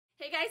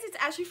Hey guys, it's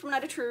Ashley from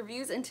Not a True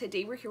Reviews, and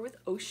today we're here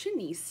with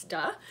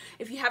Oceanista.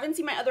 If you haven't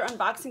seen my other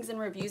unboxings and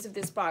reviews of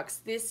this box,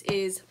 this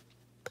is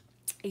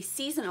a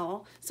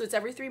seasonal, so it's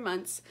every 3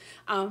 months.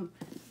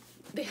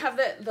 They have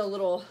the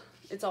little,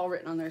 it's all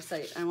written on their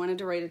site. I wanted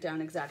to write it down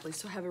exactly,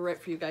 so I have it right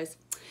for you guys.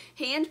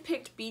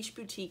 Hand-picked beach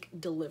boutique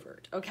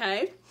delivered,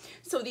 okay?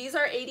 So these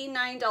are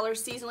 $89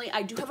 seasonally.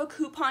 I do have a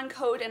coupon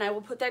code, and I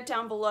will put that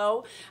down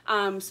below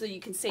so you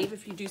can save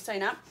if you do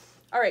sign up.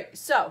 All right,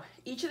 so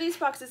each of these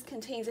boxes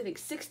contains, I think,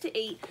 6 to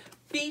 8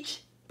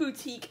 beach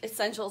boutique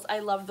essentials. I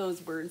love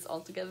those words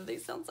all together. They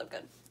sound so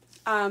good.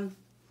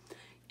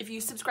 If you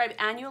subscribe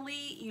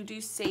annually, you do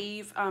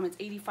save, it's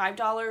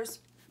 $85.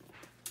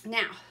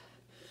 Now,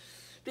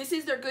 this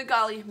is their Good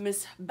Golly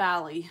Miss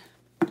Bally.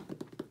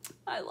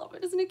 I love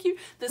it. Isn't it cute?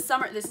 This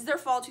is their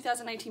fall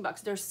 2019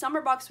 box. Their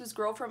summer box was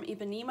Girl from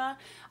Ipanema.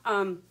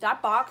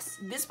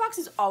 This box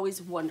is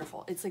always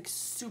wonderful. It's like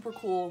super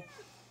cool.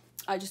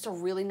 Just a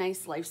really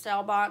nice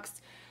lifestyle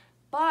box,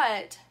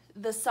 but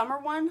the summer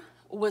one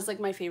was like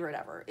my favorite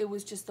ever. It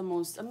was just the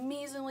most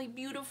amazingly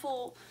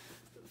beautiful,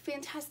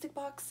 fantastic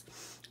box.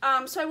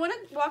 So I want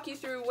to walk you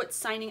through what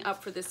signing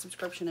up for this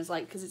subscription is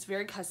like, because it's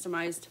very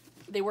customized.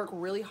 They work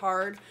really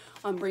hard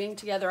on bringing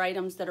together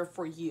items that are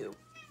for you,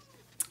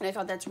 and I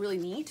thought that's really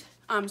neat.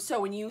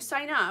 So when you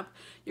sign up,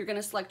 you're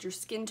gonna select your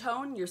skin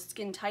tone, your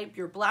skin type,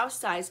 your blouse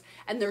size,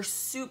 and they're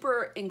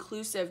super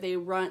inclusive.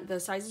 The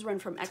sizes run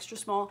from extra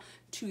small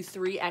to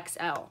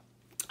 3XL.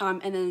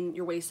 And then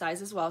your waist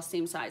size as well,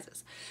 same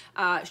sizes.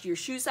 Your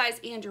shoe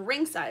size and your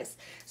ring size.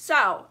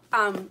 So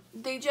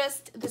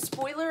the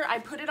spoiler, I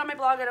put it on my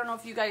blog. I don't know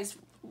if you guys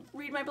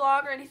read my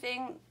blog or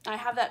anything. I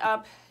have that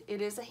up.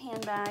 It is a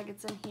handbag,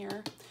 it's in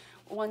here.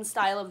 One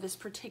style of this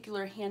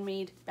particular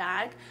handmade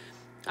bag.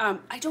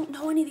 I don't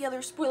know any of the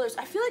other spoilers.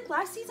 I feel like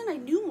last season I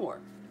knew more.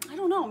 I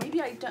don't know,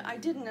 maybe I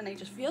didn't and I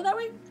just feel that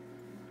way.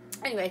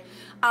 Anyway,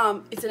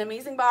 it's an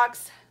amazing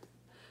box.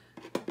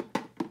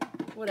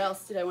 What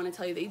else did I want to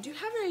tell you? They do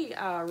have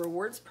a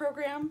rewards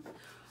program.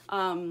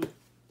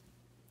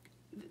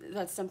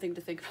 That's something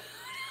to think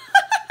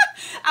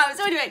about.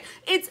 So anyway,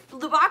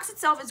 the box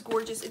itself is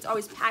gorgeous. It's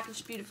always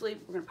packaged beautifully.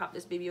 We're gonna pop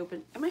this baby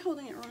open. Am I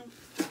holding it wrong?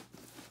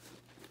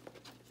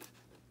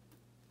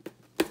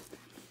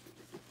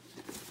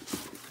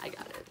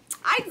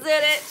 I did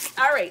it.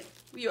 All right,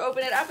 you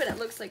open it up and it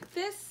looks like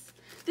this.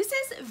 This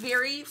is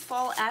very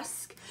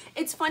fall-esque.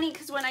 It's funny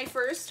because when I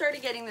first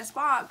started getting this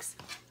box,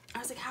 I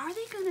was like, how are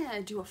they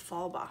gonna do a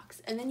fall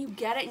box? And then you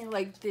get it and you're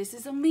like, this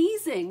is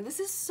amazing. This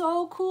is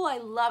so cool. I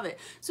love it.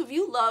 So if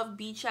you love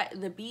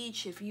the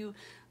beach, if you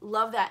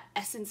love that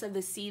essence of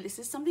the sea, this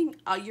is something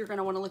you're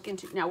gonna wanna look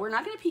into. Now, we're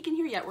not gonna peek in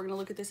here yet. We're gonna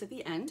look at this at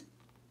the end.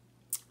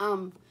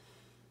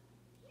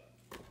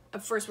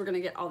 First, we're gonna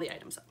get all the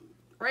items up.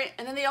 Right,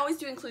 and then they always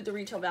do include the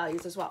retail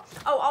values as well.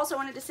 Oh, also I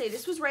wanted to say,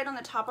 this was right on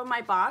the top of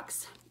my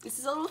box. This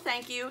is a little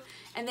thank you.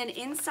 And then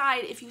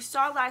inside, if you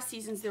saw last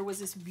season's, there was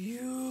this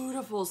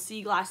beautiful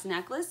sea glass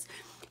necklace.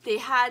 They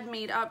had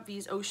made up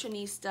these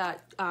Oceanista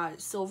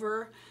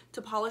silver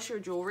to polish your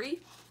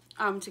jewelry,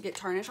 to get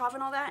tarnish off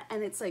and all that.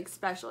 And it's like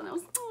special. And I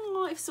was,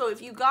 oh, so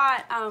if you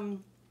got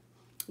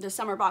the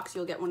summer box,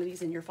 you'll get one of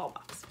these in your fall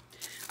box.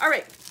 All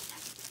right.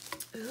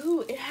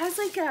 Ooh, it has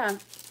like a,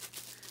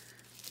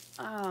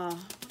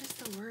 what is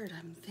the word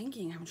I'm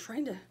thinking? I'm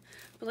trying to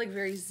put like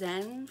very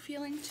zen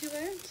feeling to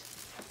it.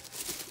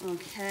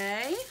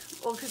 Okay.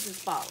 Well, because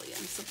it's Bali,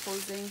 I'm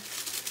supposing.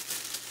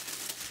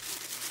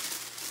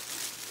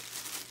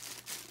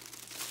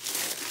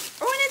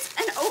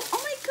 Oh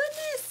my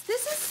goodness,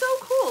 this is so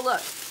cool.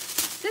 Look,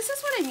 this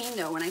is what I mean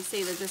though when I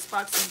say that this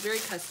box is very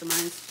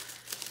customized.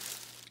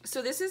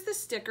 So this is the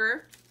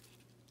sticker,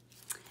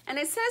 and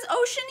it says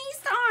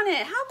Oceanista on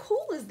it. How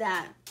cool is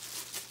that?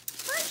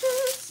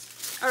 Purchase.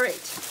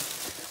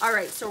 All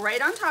right, so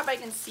right on top I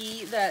can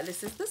see that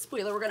this is the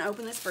spoiler. We're gonna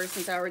open this first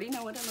since I already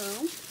know what I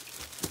know.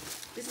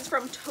 This is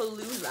from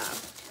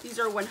Toulouse. These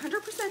are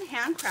 100%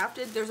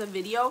 handcrafted. There's a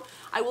video.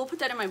 I will put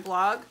that in my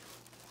blog.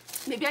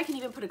 Maybe I can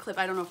even put a clip.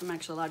 I don't know if I'm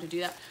actually allowed to do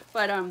that,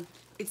 but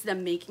it's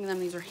them making them.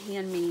 These are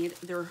handmade.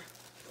 They're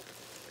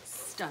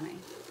stunning.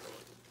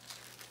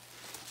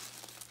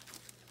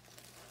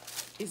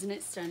 Isn't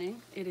it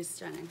stunning? It is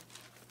stunning.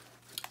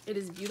 It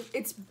is beautiful.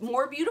 It's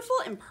more beautiful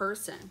in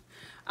person.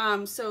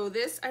 So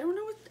this, I don't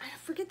know what, I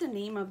forget the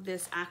name of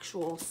this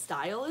actual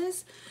style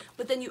is,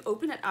 but then you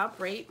open it up,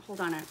 right? Hold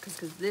on, because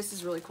this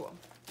is really cool.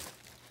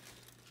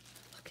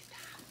 Look at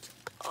that.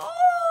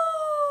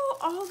 Oh,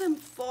 all them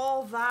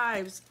fall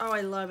vibes. Oh,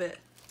 I love it.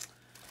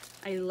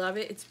 I love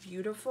it. It's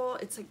beautiful.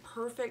 It's like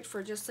perfect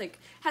for just like,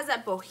 has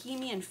that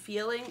bohemian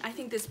feeling. I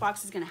think this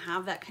box is going to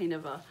have that kind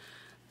of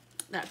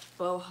that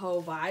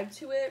boho vibe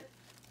to it.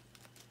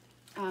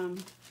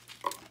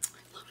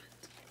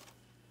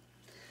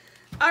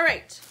 All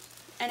right,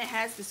 and it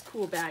has this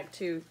cool bag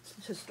too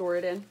to store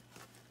it in.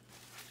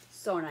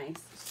 So nice,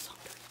 so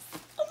nice.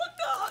 Oh my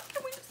God,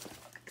 can we just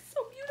look? It's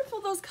so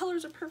beautiful. Those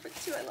colors are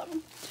perfect too. I love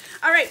them.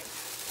 All right,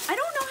 I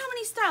don't know how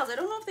many styles. I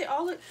don't know if they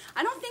all look,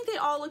 I don't think they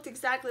all looked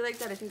exactly like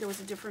that. I think there was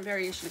a different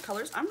variation of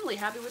colors. I'm really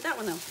happy with that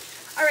one though.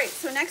 All right,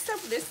 so next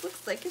up, this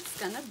looks like it's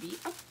gonna be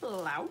a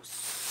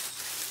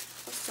blouse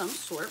of some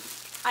sort.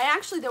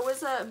 There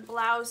was a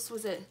blouse, I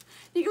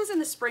think it was in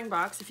the spring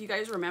box, if you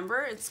guys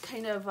remember. It's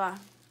kind of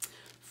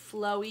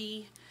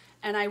flowy,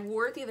 and I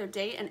wore it the other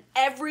day, and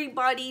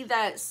everybody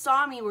that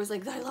saw me was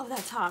like, I love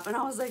that top. And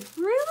I was like,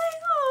 really?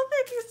 Oh,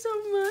 thank you so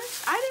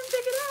much. I didn't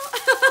pick it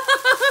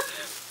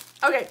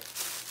out. Okay,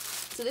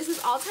 so this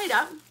is all tied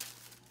up.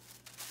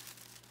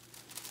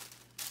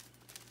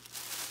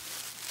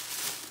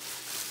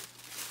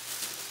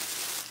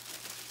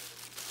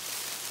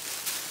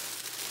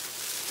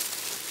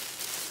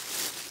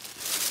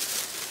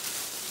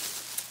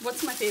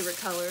 What's my favorite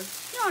color?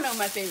 Y'all know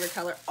my favorite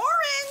color,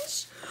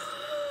 orange.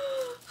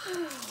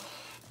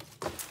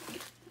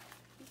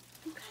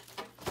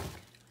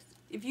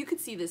 If you could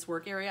see this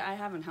work area I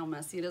have and how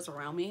messy it is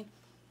around me,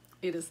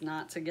 it is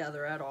not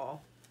together at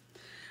all.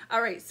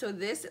 All right, so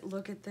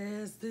look at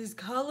these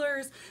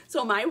colors.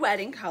 So my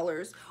wedding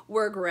colors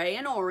were gray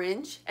and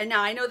orange. And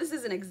now I know this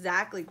isn't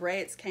exactly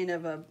gray. It's kind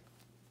of a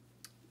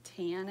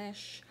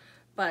tannish,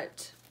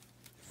 but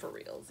for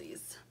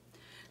realsies.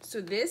 So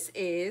this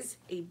is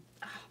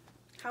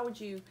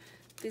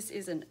this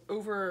is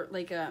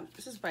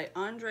this is by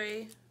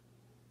Andre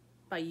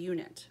by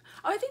Unit.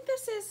 Oh, I think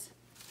this is,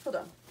 hold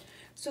on.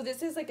 So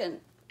this is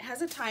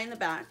has a tie in the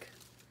back,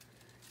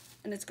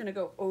 and it's gonna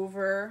go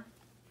over,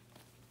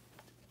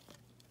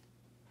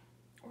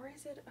 or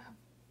is it,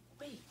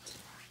 wait.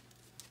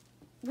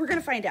 We're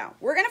gonna find out.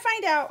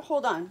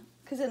 Hold on,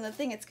 because in the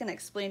thing it's gonna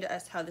explain to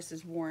us how this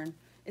is worn.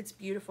 It's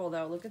beautiful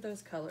though, look at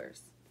those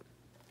colors.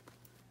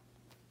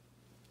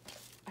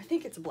 I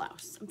think it's a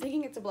blouse. I'm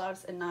thinking it's a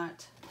blouse and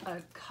not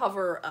a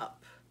cover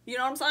up. You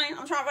know what I'm saying?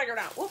 I'm trying to figure it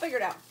out. We'll figure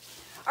it out.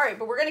 All right,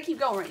 but we're gonna keep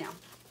going right now.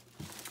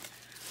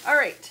 All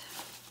right.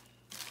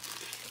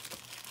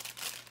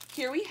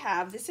 Here we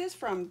have, this is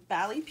from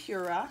Bali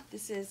Pura.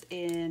 This is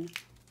in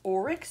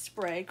Auric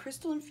Spray,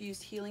 Crystal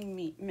Infused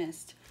Healing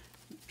Mist,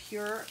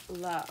 Pure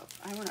Love.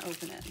 I wanna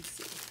open it and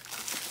see.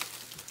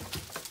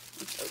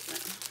 Let's open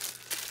it.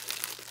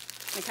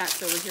 My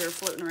cat's over here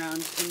floating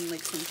around in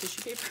like some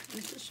tissue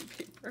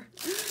paper.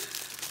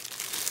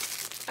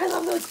 I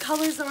love those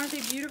colors though, aren't they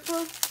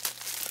beautiful?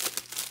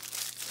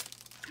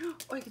 Oh,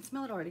 I can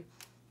smell it already.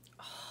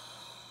 Oh,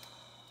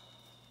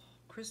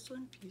 Crystal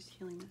Infused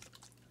Healing Mist.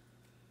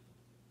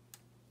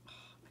 Oh,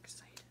 I'm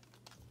excited.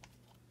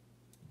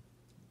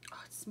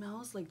 Oh, it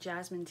smells like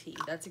jasmine tea.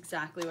 That's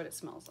exactly what it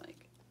smells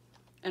like.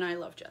 And I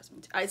love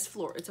jasmine tea.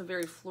 It's a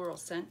very floral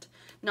scent.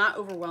 Not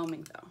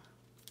overwhelming though.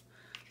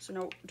 So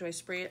no, do I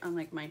spray it on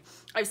like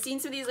I've seen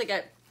some of these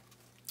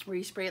where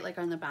you spray it like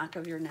on the back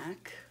of your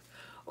neck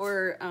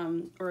or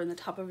in the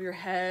top of your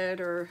head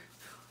or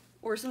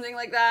something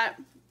like that.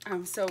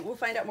 So we'll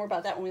find out more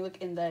about that when we look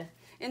in the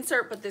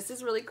insert, but this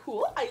is really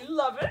cool. I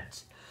love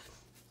it.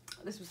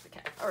 This was the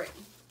cat. All right,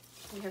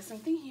 we have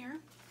something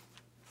here.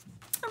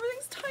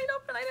 Everything's tied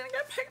up and I didn't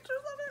get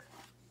pictures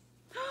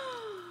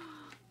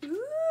of it.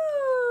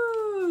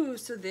 Ooh,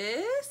 so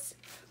this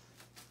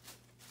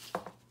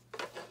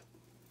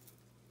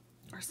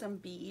are some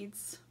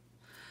beads.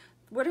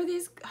 What are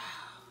these? Oh,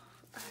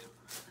 I don't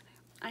know the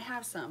name. I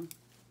have some.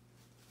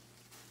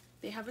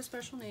 They have a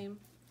special name.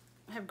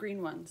 I have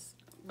green ones,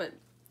 but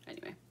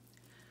anyway,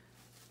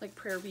 like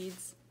prayer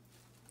beads.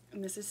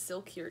 And this is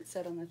silk here, it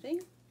said on the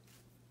thing.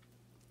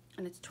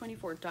 And it's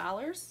 $24.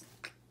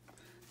 There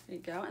you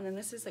go. And then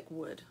this is like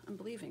wood. I'm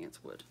believing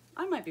it's wood.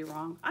 I might be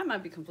wrong. I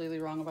might be completely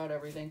wrong about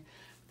everything.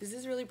 This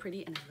is really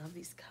pretty and I love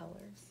these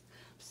colors.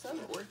 So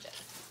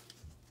gorgeous.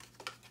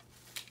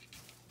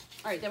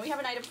 All right, then we have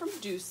an item from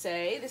Douce.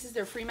 This is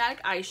their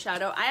Freematic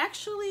eyeshadow. I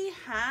actually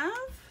have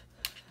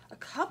a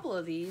couple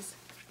of these,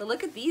 but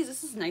look at these.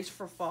 This is nice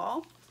for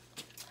fall.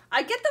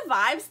 I get the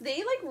vibes. They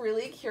like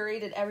really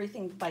curated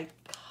everything by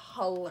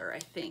color, I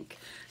think.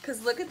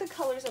 Because look at the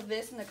colors of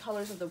this and the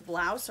colors of the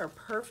blouse are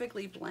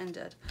perfectly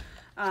blended.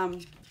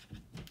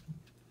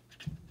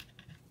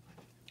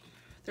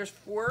 There's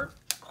 4,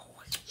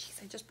 oh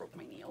jeez, I just broke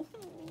my nail.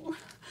 Oh.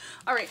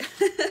 All right,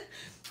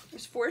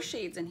 there's 4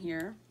 shades in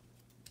here.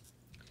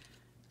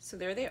 So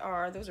there they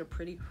are. Those are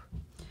pretty.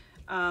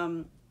 I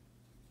don't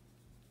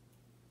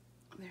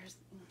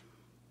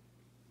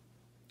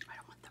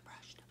want the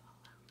brush to fall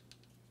out.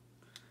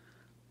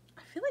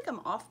 I feel like I'm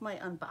off my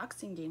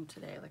unboxing game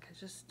today. Like I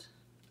just,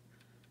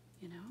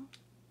 you know.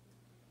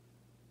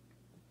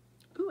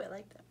 Ooh, I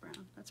like that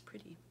brown. That's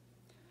pretty.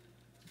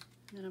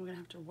 And then I'm gonna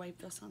have to wipe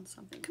this on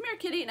something. Come here,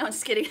 kitty. No, I'm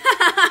just kidding.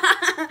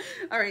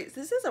 All right, so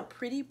this is a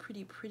pretty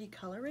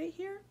color right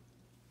here.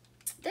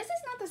 This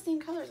is not the same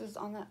colors as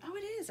on that. Oh,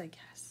 it is, I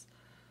guess.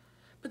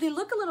 But they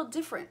look a little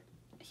different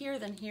here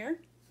than here.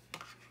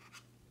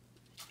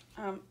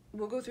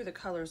 We'll go through the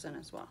colors then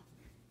as well.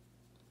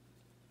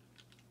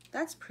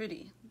 That's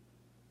pretty.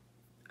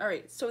 All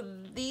right, so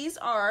these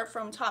are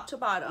from top to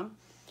bottom.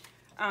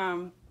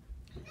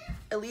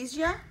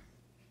 Elysia,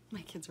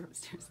 my kids are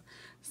upstairs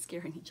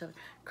scaring each other.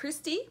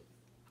 Christy,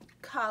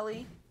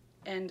 Kali,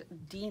 and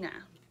Dina.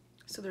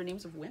 So they're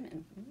names of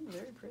women. Ooh,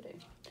 very pretty.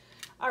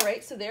 All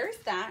right, so there's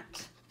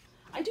that.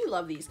 I do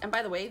love these. And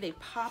by the way, they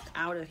pop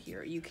out of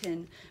here. You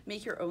can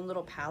make your own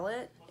little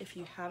palette if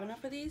you have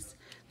enough of these.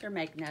 They're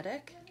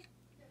magnetic.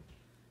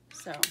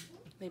 So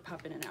they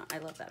pop in and out. I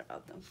love that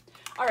about them.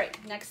 All right,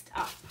 next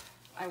up.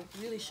 I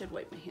really should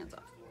wipe my hands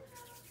off.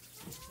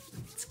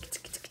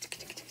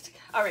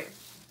 All right.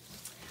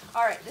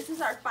 All right, this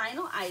is our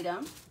final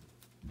item.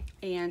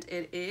 And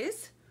it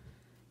is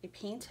a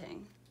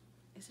painting.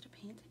 Is it a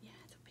painting? Yeah,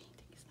 it's a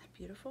painting. Isn't that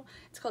beautiful?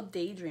 It's called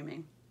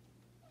Daydreaming.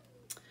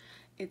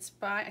 It's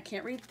by, I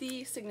can't read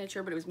the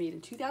signature, but it was made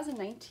in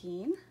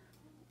 2019.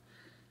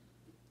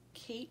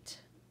 Kate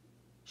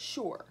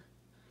Shore.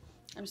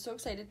 I'm so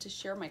excited to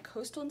share my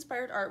coastal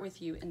inspired art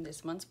with you in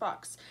this month's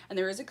box. And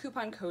there is a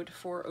coupon code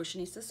for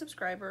Oceanista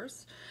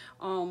subscribers.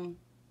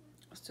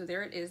 So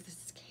there it is.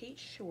 This is Kate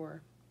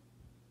Shore.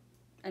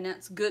 And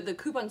that's good. The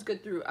coupon's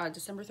good through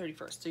December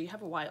 31st. So you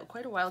have a while,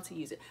 quite a while to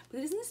use it.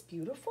 But isn't this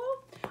beautiful?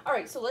 All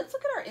right, so let's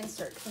look at our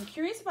insert. I'm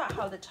curious about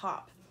how the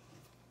top.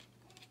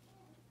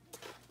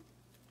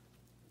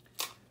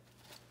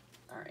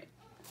 All right.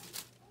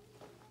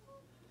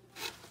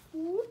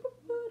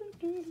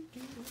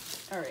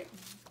 All right.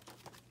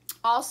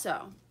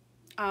 Also,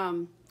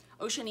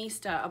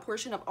 Oceanista, a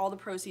portion of all the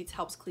proceeds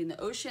helps clean the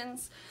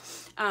oceans.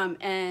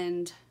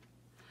 And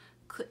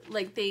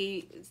like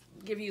they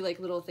give you like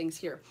little things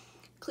here.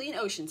 Clean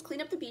oceans.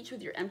 Clean up the beach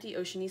with your empty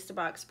Oceanista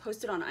box.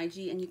 Post it on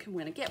IG and you can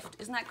win a gift.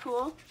 Isn't that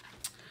cool?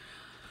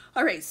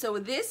 All right, so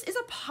this is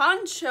a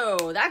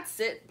poncho. That's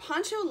it.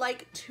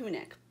 Poncho-like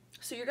tunic.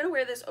 So you're going to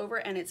wear this over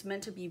and it's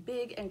meant to be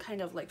big and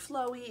kind of like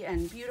flowy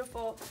and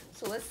beautiful.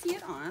 So let's see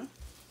it on.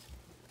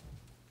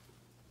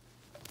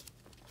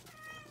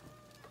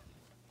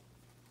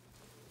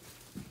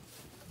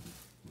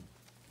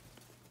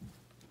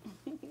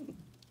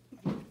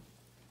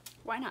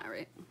 Why not,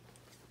 right?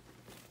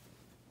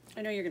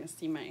 I know you're going to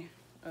see my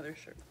other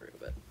shirt through,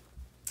 but it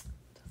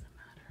doesn't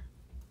matter.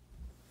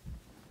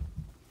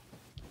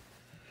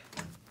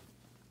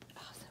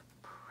 Oh, so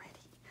pretty.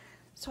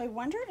 So I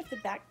wonder if the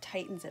back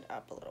tightens it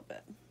up a little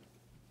bit.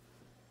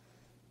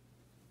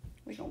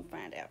 We're going to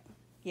find out.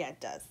 Yeah, it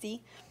does.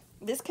 See?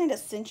 This kind of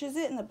cinches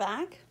it in the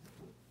back.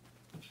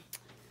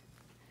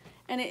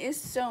 And it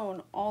is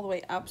sewn all the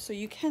way up, so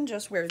you can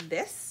just wear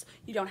this.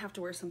 You don't have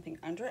to wear something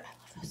under it. I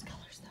love those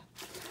colors, though.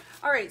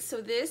 All right, so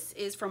this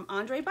is from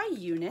Andre by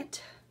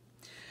Unit.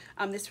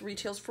 This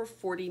retails for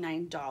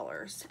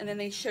 $49. And then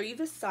they show you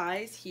the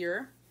size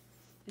here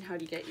and how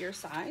to get your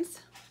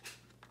size.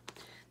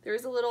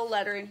 There's a little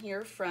letter in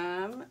here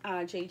from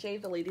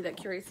JJ, the lady that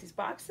curates these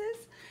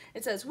boxes.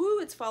 It says, woo,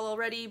 it's fall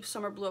already.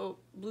 Summer blew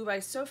by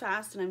so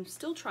fast, and I'm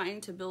still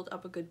trying to build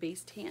up a good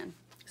base tan.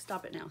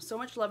 Stop it now. So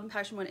much love and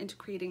passion went into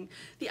creating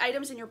the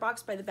items in your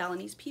box by the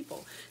Balinese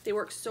people. They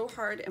worked so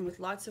hard, and with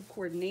lots of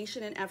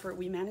coordination and effort,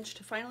 we managed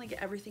to finally get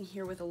everything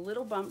here with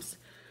little bumps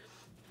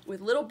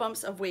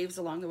of waves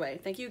along the way.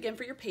 Thank you again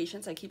for your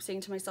patience. I keep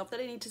saying to myself that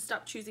I need to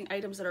stop choosing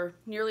items that are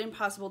nearly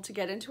impossible to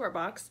get into our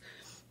box.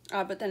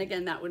 But then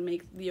again, that would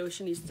make the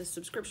Oceanista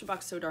subscription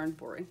box so darn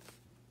boring.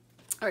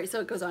 All right,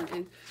 so it goes on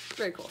and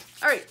very cool.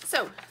 All right,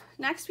 so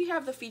next we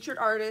have the featured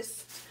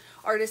artist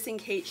in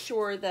Kate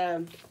Shore,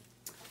 the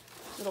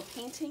little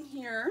painting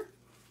here.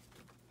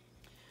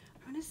 I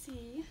want to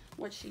see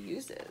what she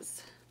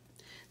uses.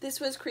 This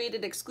was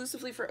created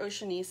exclusively for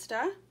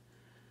Oceanista.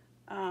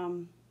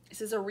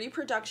 This is a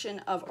reproduction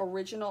of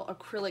original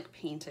acrylic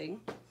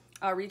painting.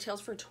 Retails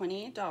for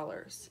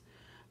 $28.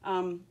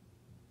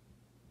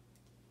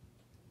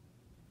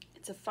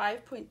 It's a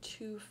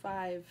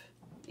 5.25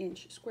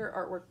 inch square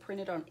artwork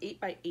printed on 8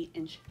 by 8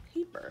 inch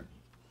paper.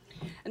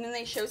 And then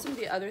they show some of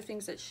the other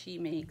things that she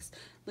makes.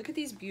 Look at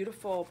these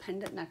beautiful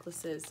pendant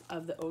necklaces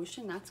of the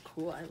ocean. That's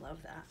cool. I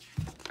love that.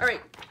 All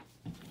right.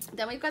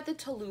 Then we've got the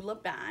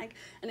Tallulah bag,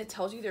 and it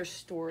tells you their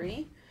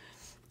story.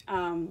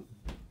 And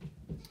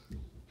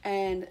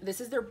this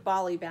is their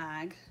Bali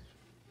bag.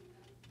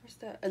 Where's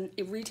that? And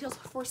it retails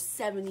for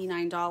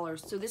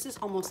 $79. So this is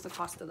almost the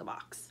cost of the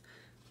box.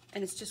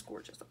 And it's just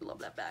gorgeous. I love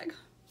that bag.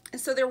 And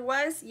so there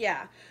was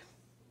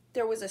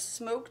a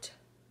smoked,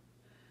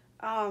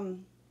 oh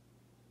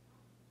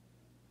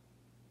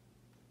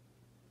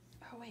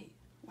wait,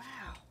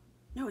 wow.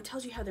 No, it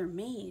tells you how they're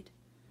made.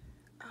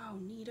 Oh,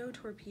 Nido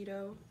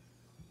Torpedo.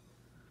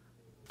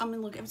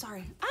 I'm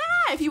sorry.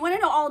 If you want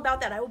to know all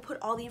about that, I will put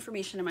all the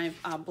information in my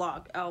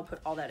blog. I'll put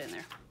all that in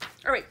there.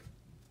 All right.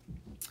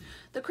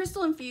 The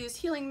Crystal Infused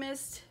Healing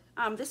Mist.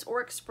 This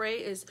auric spray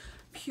is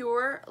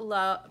pure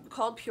love,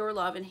 called Pure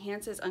Love,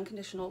 enhances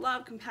unconditional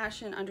love,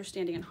 compassion,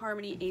 understanding, and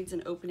harmony, aids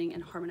in opening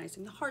and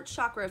harmonizing the heart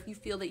chakra. If you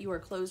feel that you are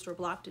closed or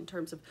blocked in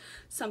terms of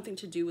something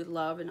to do with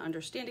love and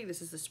understanding,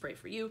 this is the spray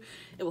for you.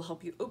 It will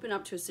help you open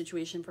up to a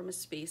situation from a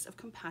space of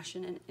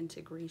compassion and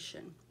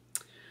integration.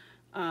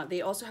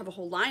 They also have a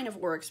whole line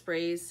of auric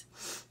sprays.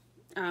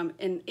 And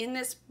in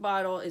this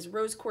bottle is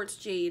rose quartz,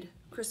 jade,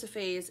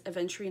 chrysoprase,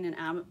 aventurine,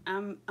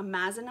 and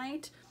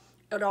amazonite.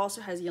 It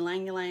also has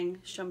ylang ylang,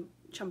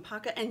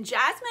 champaka, and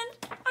jasmine.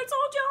 I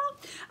told y'all.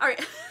 All right.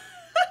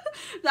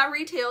 That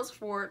retails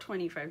for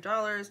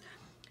 $25.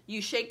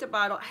 You shake the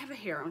bottle. I have a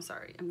hair. I'm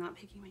sorry. I'm not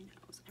picking my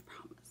nose. I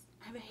promise.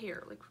 have a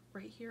hair like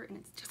right here and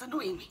it's just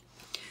annoying me.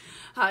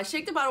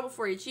 Shake the bottle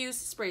before each use.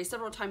 Spray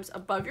several times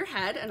above your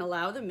head and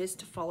allow the mist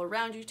to fall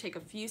around you. Take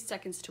a few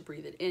seconds to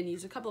breathe it in.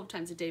 Use a couple of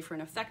times a day for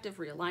an effective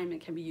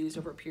realignment. Can be used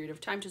over a period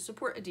of time to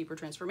support a deeper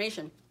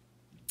transformation.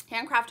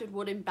 Handcrafted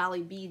wooden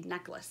ballet bead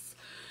necklace.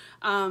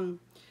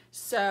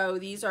 So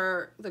these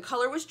are, the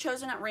color was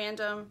chosen at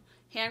random,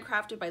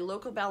 handcrafted by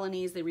local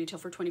Balinese. They retail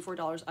for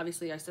 $24.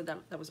 Obviously I said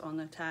that was on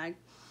the tag.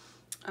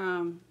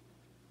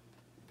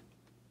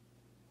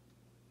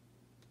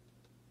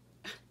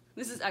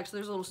 This is actually,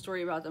 there's a little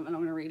story about them and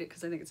I'm going to read it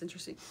because I think it's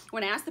interesting.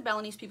 When I asked the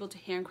Balinese people to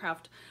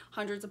handcraft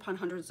hundreds upon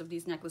hundreds of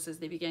these necklaces,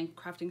 they began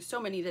crafting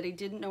so many that I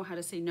didn't know how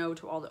to say no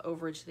to all the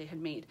overage they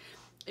had made.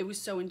 It was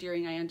so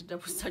endearing. I ended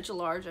up with such a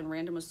large and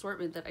random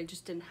assortment that I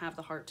just didn't have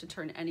the heart to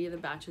turn any of the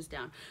batches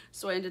down.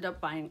 So I ended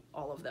up buying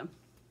all of them.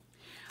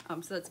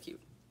 So that's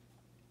cute.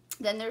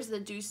 Then there's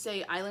the Duce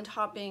Island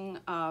Hopping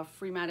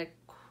Freematic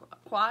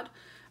Quad.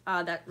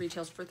 That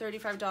retails for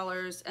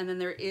 $35. And then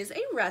there is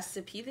a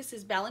recipe. This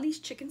is Balinese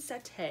chicken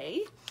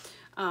satay.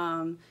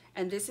 And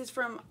this is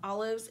from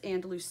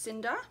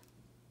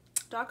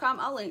olivesandlucinda.com.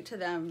 I'll link to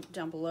them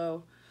down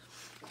below.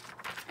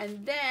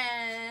 And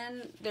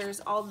then there's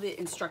all the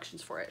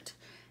instructions for it.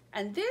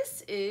 And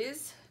this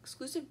is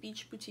exclusive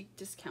beach boutique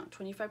discount,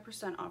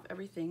 25% off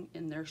everything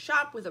in their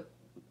shop with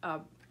a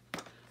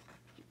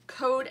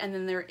code. And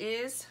then there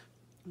is,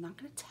 I'm not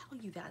going to tell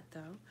you that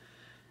though.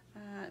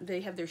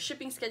 They have their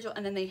shipping schedule,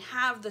 and then they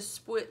have the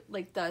split,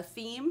 like the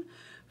theme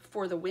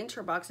for the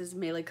winter boxes,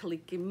 Mele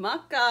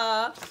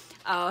Kalikimaka.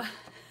 I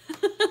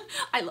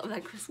love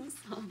that Christmas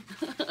song.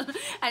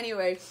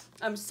 Anyway,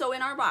 so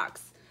in our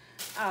box,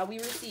 we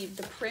received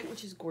the print,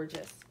 which is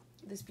gorgeous.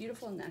 This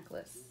beautiful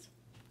necklace.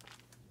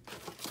 I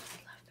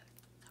love that.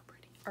 So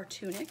pretty. Our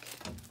tunic,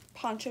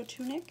 poncho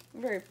tunic,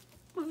 very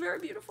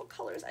beautiful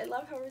colors. I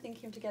love how everything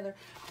came together.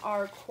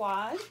 Our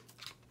quad,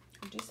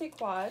 I do say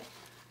quad.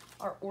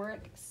 Our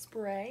auric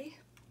spray,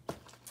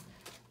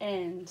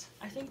 and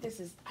I think this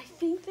is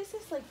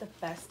like the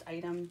best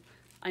item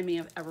I may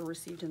have ever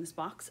received in this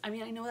box. I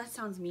mean, I know that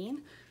sounds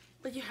mean,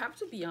 but you have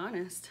to be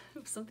honest.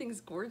 If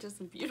something's gorgeous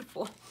and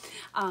beautiful,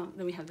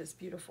 then we have this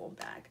beautiful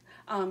bag.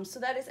 So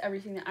that is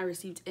everything that I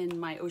received in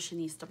my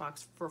Oceanista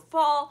box for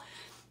fall.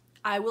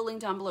 I will link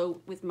down below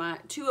with my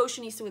to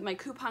Oceanista with my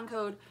coupon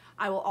code.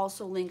 I will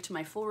also link to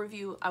my full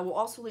review. I will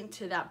also link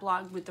to that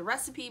blog with the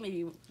recipe. Maybe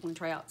you want to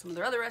try out some of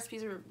their other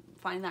recipes or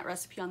find that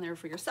recipe on there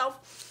for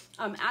yourself.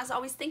 As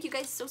always, thank you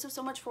guys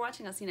so much for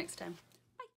watching. I'll see you next time.